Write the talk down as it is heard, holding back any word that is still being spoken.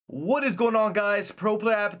What is going on, guys? Pro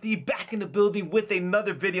Player Apathy back in the building with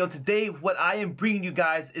another video. Today what I am bringing you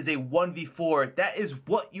guys is a 1v4. That is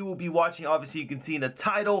what you will be watching. Obviously you can see in the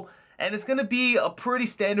title, and it's gonna be a pretty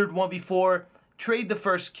standard 1v4. Trade the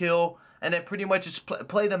first kill and then pretty much just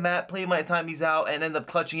play the map, play my timies out, and end up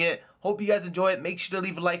clutching it. Hope you guys enjoy it. Make sure to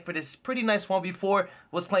leave a like for this pretty nice 1v4.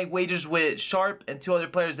 Was playing wagers with Sharp and two other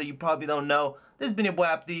players that you probably don't know. This has been your boy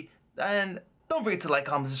Apathy, and don't forget to like,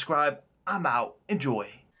 comment, subscribe. I'm out. Enjoy.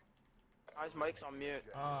 His mic's on mute.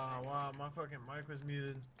 Oh wow, my fucking mic was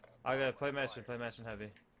muted. I gotta play match and heavy.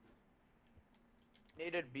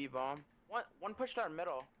 Needed B bomb. One pushed our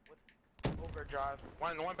middle with overdrive.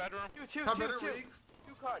 One bedroom. Two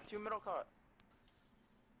cut, two middle cut.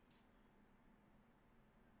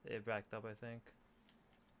 They backed up, I think.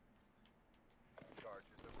 Charges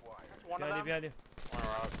acquired. That's one Behind you, of them. behind you. One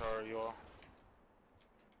around, sorry, you all.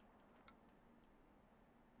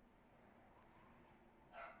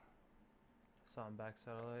 Saw him back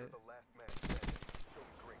satellite. The last man standing. Show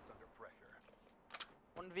grace under pressure.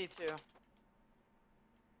 1v2. That's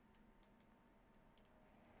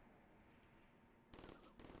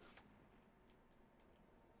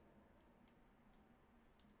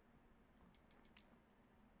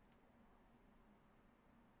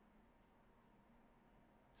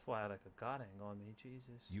why I had like a god hang on me,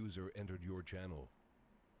 Jesus. User entered your channel.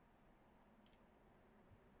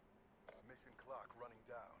 Mission clock running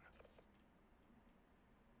down.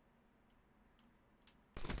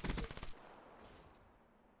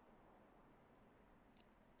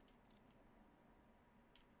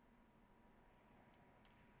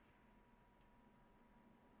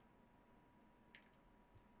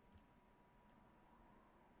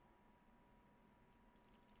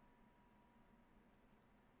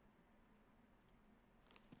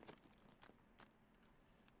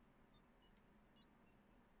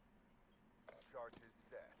 Charges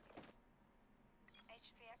set.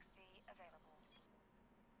 HCXD available.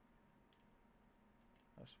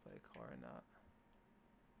 I should play a car or not.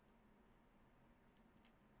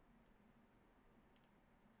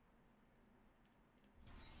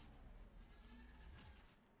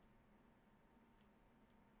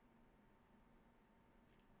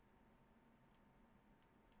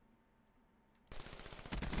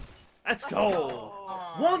 Let's go!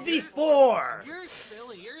 1v4! You're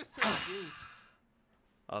silly. You're a silly goose.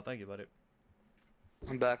 Oh, thank you, buddy.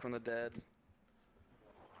 I'm back from the dead.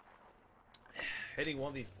 Hitting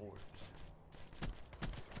 1v4s.